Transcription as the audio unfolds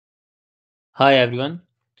Hi everyone.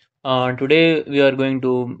 Today we are going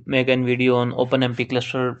to make a video on OpenMP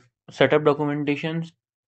cluster setup documentations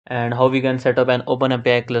and how we can set up an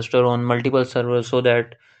OpenMPI cluster on multiple servers so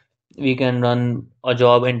that we can run a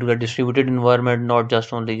job into the distributed environment, not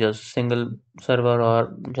just only just single server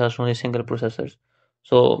or just only single processors.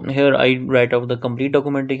 So here I write out the complete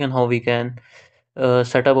documentation how we can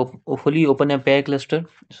set up a fully OpenMPI cluster.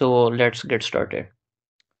 So let's get started.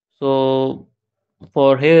 So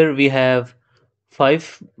for here we have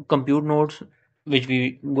five compute nodes which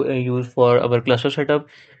we use for our cluster setup,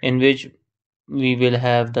 in which we will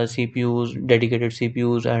have the CPUs, dedicated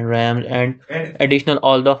CPUs and RAMs and additional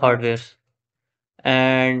all the hardwares.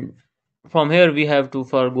 And from here we have to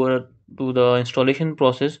go to the installation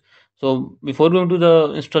process. So before going to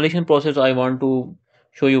the installation process, I want to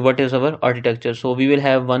show you what is our architecture. So we will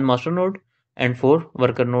have one master node and four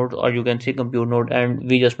worker nodes, or you can say compute node, and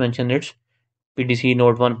we just mentioned it's PDC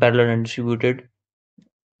node 1 parallel and distributed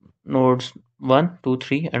nodes 1, 2,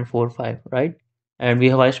 3, and 4, 5, right? And we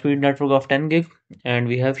have high speed network of 10 gig, and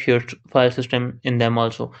we have shared file system in them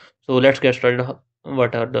also. So let's get started.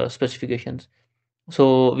 What are the specifications?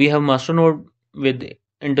 So we have master node with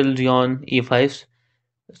Intel Xeon E5s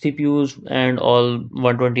CPUs and all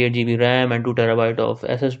 128 GB RAM and 2 terabyte of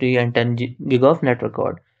SSD and 10 gig of network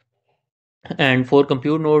card, and four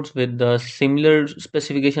compute nodes with the similar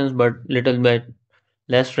specifications but little bit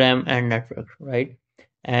less RAM and network, right?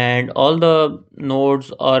 And all the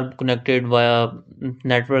nodes are connected via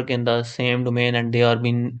network in the same domain, and they are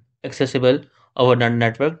being accessible over the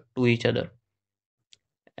network to each other.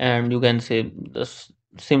 And you can say this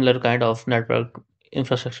similar kind of network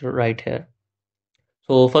infrastructure right here.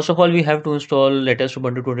 So first of all, we have to install latest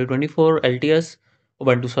Ubuntu 2024 LTS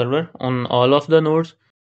Ubuntu Server on all of the nodes.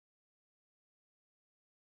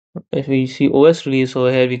 If we see OS release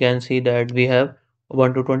over here, we can see that we have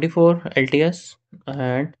Ubuntu 24 LTS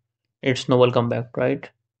and it's no welcome back, right?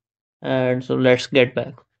 And so let's get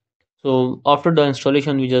back. So after the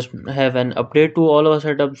installation, we just have an update to all our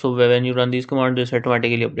setup. So when you run these commands, this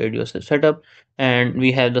automatically update your setup, and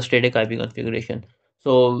we have the static IP configuration.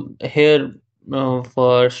 So here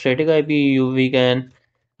for static IP, we can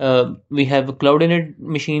we have a cloud init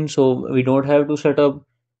machine, so we don't have to set up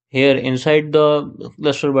here inside the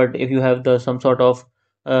cluster. But if you have the some sort of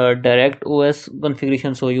direct OS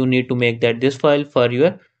configuration, so you need to make that this file for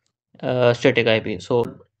your static IP. So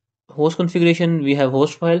host configuration, we have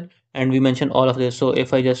host file, and we mention all of this. So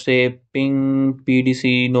if I just say ping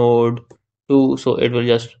pdc node 2, so it will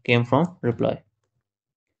just came from reply.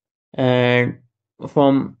 And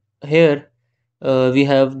from here we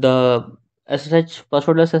have the ssh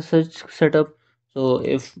passwordless ssh setup. So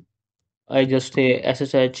if I just say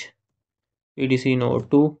ssh pdc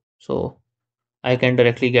node 2, so I can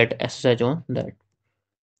directly get ssh on that.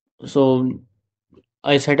 So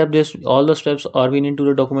I set up this, all the steps are been into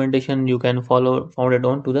the documentation. You can follow found it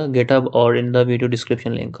on to the GitHub or in the video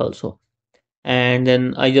description link also. And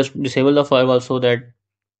then I just disable the firewall so that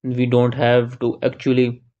we don't have to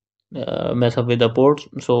actually mess up with the ports.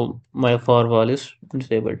 So my firewall is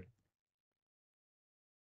disabled.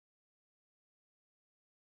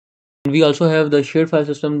 We also have the shared file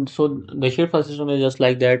system. So the shared file system is just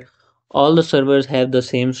like that. All the servers have the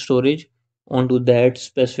same storage onto that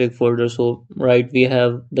specific folder. So right, we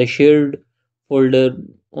have the shared folder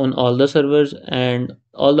on all the servers, and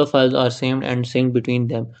all the files are same and synced between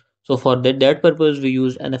them. So for that purpose, we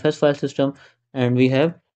use NFS file system, and we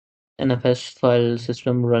have NFS file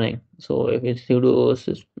system running. So if it's sudo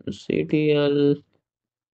ctl,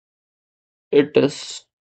 it is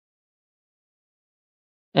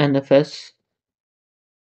NFS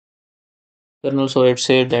kernel, so it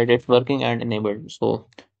said that it's working and enabled. So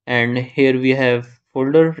and here we have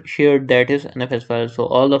folder shared, that is NFS file. So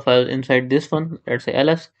all the files inside this one, let's say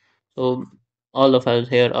ls, so all the files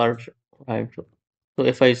here are right. So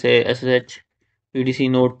if I say ssh pdc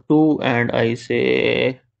node 2 and I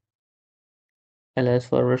say ls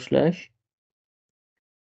forward slash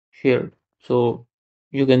shared, so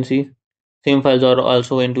you can see same files are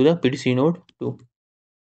also into the pdc node 2.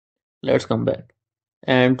 Let's come back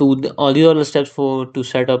and to all these are the steps for to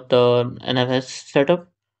set up the NFS setup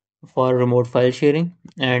for remote file sharing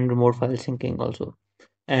and remote file syncing also.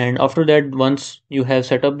 And after that, once you have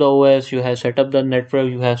set up the OS, you have set up the network,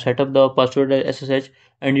 you have set up the password SSH,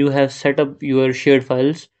 and you have set up your shared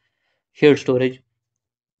files, shared storage.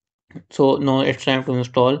 So now it's time to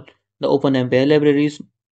install the OpenMPI libraries.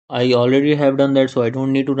 I already have done that, so I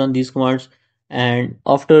don't need to run these commands. And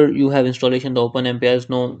after you have installation, the OpenMPI,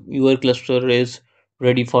 now your cluster is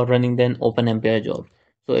ready for running then OpenMPI job.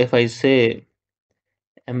 So if I say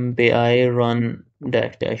MPI run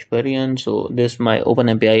dash dash variant. So this my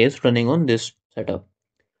OpenMPI is running on this setup.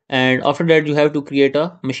 And after that you have to create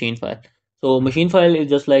a machine file. So machine file is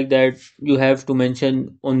just like that. You have to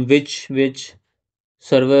mention on which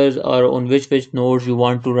servers or on which nodes you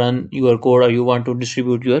want to run your code or you want to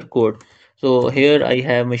distribute your code. So here I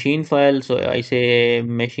have machine file, so I say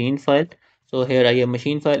machine file. So here I have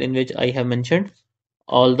machine file in which I have mentioned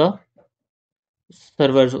all the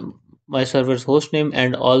servers, my server's host name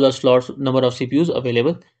and all the slots, number of CPUs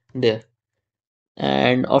available there.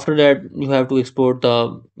 And after that you have to export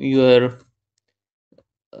the your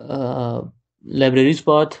uh, libraries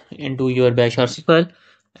path into your bash RC file.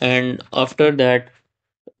 And after that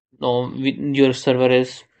now your server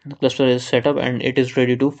is cluster is set up and it is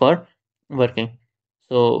ready to for working.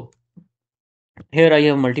 So here I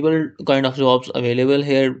have multiple kind of jobs available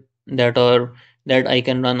here that I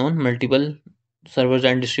can run on multiple servers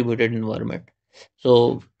and distributed environment.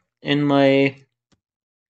 So in my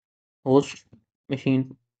host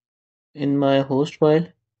machine, in my host file,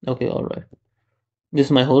 okay, all right, this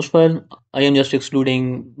is my host file. I am just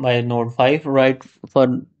excluding my node 5 right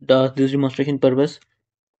for this demonstration purpose.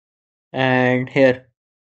 And here,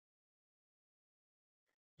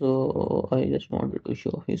 so I just wanted to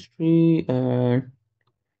show history and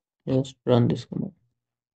just run this command.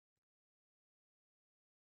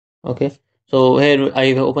 Okay, so here I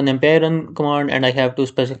have OpenMPI run command and I have to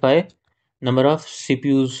specify number of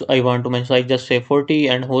CPUs I want to mention. So I just say 40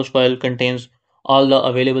 and host file contains all the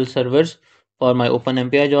available servers for my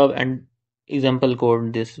OpenMPI job and example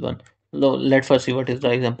code this one. Let's first see what is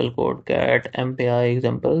the example code cat MPI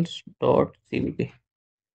examples dot cvp.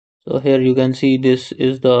 So here you can see this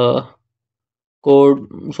is the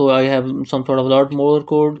code. So I have some sort of a lot more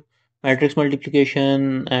code, matrix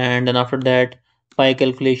multiplication, and then after that pi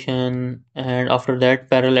calculation, and after that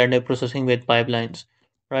parallel and processing with pipelines,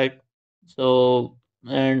 right? So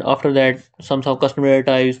and after that some sort of custom data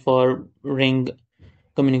types for ring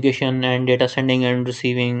communication and data sending and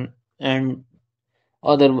receiving and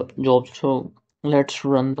other jobs. So let's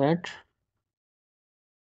run that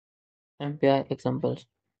MPI examples.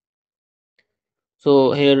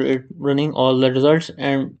 So here it running all the results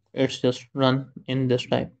and it's just run in this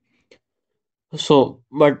type. So,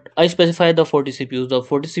 but I specify the 40 CPUs. The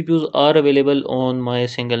 40 CPUs are available on my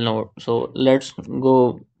single node. So let's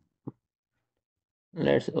go.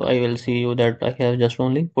 I will see you that I have just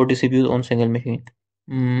only 40 CPUs on single machine.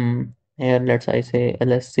 Here, let's I say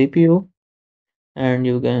ls CPU, and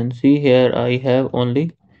you can see here I have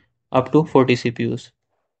only up to 40 CPUs.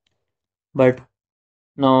 But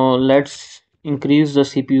now let's increase the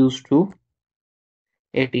CPUs to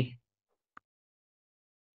 80.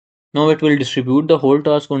 Now it will distribute the whole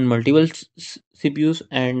task on multiple CPUs,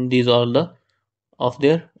 and these are the of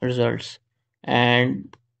their results.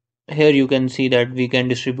 And here you can see that we can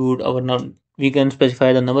distribute our we can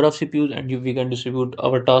specify the number of CPUs and we can distribute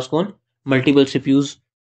our task on multiple CPUs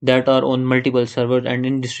that are on multiple servers and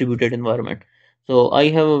in distributed environment. So I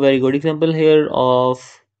have a very good example here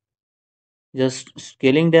of just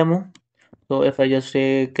scaling demo. So if I just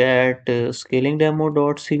say cat scaling demo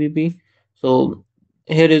dot cpp, so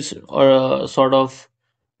here is a sort of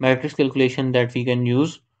matrix calculation that we can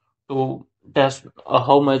use to test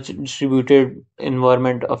how much distributed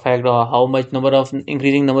environment effect or how much number of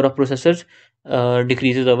increasing number of processors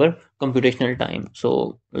decreases our computational time.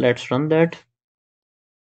 So let's run that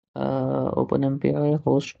OpenMPI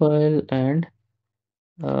host file and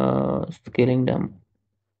scaling demo,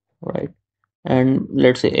 right? And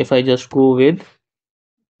let's say if I just go with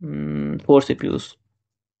 4 CPUs.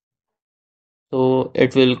 So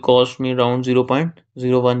it will cost me around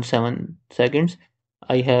 0.017 seconds.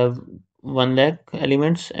 I have 1 lakh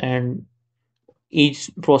elements and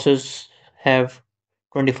each process have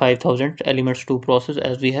 25,000 elements to process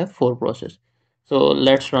as we have 4 process. So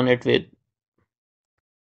let's run it with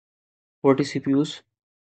 40 CPUs.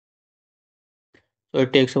 So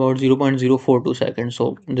it takes about 0.042 seconds.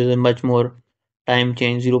 So this is a much more time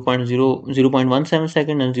change 0.17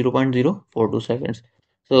 second and 0.042 seconds.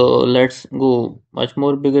 So let's go much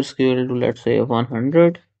more bigger scale to let's say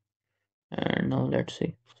 100. And now let's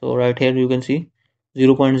see. So right here you can see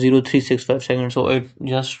 0.0365 seconds. So it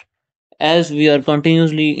just as we are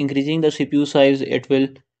continuously increasing the CPU size, it will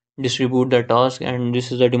distribute the task, and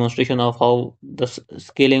this is a demonstration of how the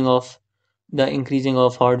scaling of the increasing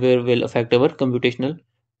of hardware will affect our computational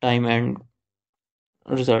time and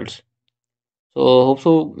results. So hope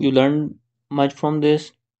so you learned much from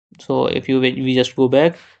this. So if you we just go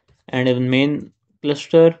back and in main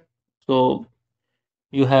cluster, so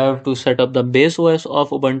you have to set up the base OS of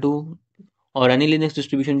Ubuntu or any Linux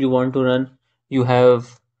distribution you want to run. You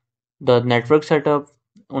have the network setup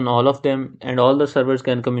on all of them, and all the servers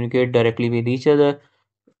can communicate directly with each other.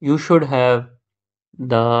 You should have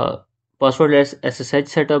the passwordless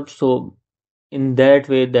SSH setup, so in that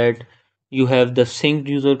way that you have the synced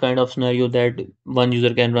user kind of scenario that one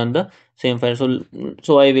user can run the same file.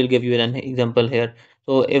 So I will give you an example here.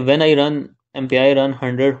 So if when I run MPI run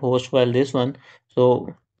 100 host file, this one,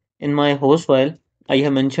 so in my host file I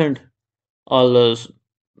have mentioned all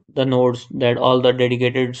the nodes, that all the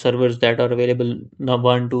dedicated servers that are available, the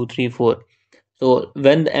 1 2 3 4. So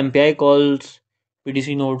when the MPI calls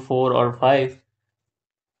PTC node 4 or 5,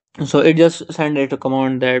 so it just send it a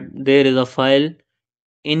command that there is a file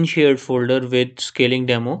in shared folder with scaling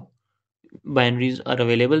demo binaries are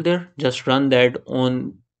available there. Just run that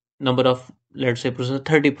on number of, let's say, processor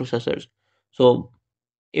 30 processors. So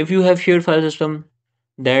if you have shared file system,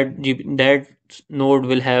 that node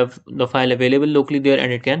will have the file available locally there,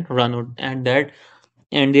 and it can run it and that.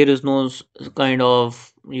 And there is no kind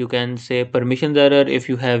of, you can say, permissions error if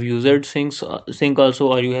you have user sync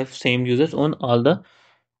also, or you have same users on all the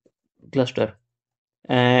cluster.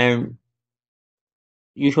 And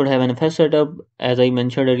you should have an FS setup. As I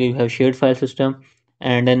mentioned earlier, you have shared file system,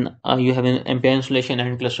 and then you have an MPI installation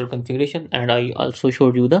and cluster configuration. And I also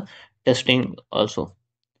showed you the testing also.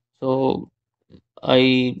 So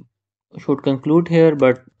I should conclude here,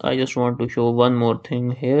 but I just want to show one more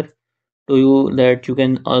thing here to you, that you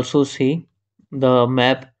can also see the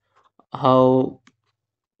map, how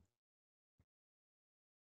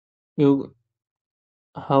you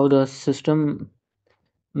how the system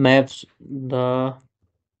maps the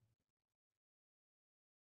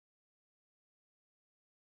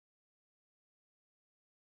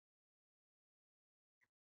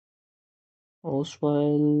host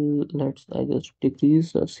file. Let's I just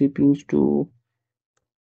decrease the CPUs to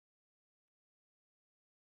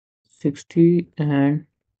 60, and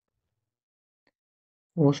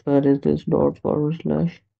host file is this dot forward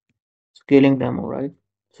slash scaling demo, right?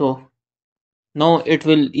 So now it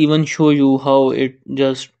will even show you how it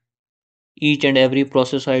just each and every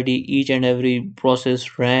process ID, each and every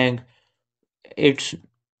process rank, it's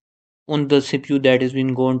on the CPU that has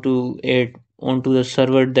been going to it, onto the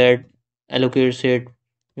server that allocates it.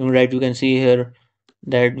 Right, you can see here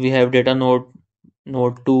that we have data node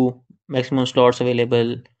 2, maximum slots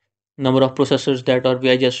available, number of processors that are, we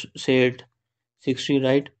I just said 60,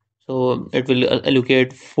 right? So it will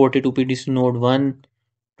allocate 42 PTC node 1,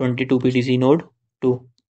 22 PTC node 2,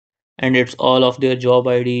 and it's all of their job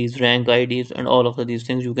IDs, rank IDs, and all of these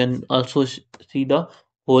things. You can also see the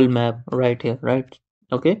whole map right here, right?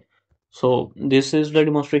 Okay, so this is the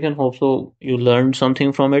demonstration. Hope so you learned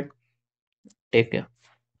something from it. Take care.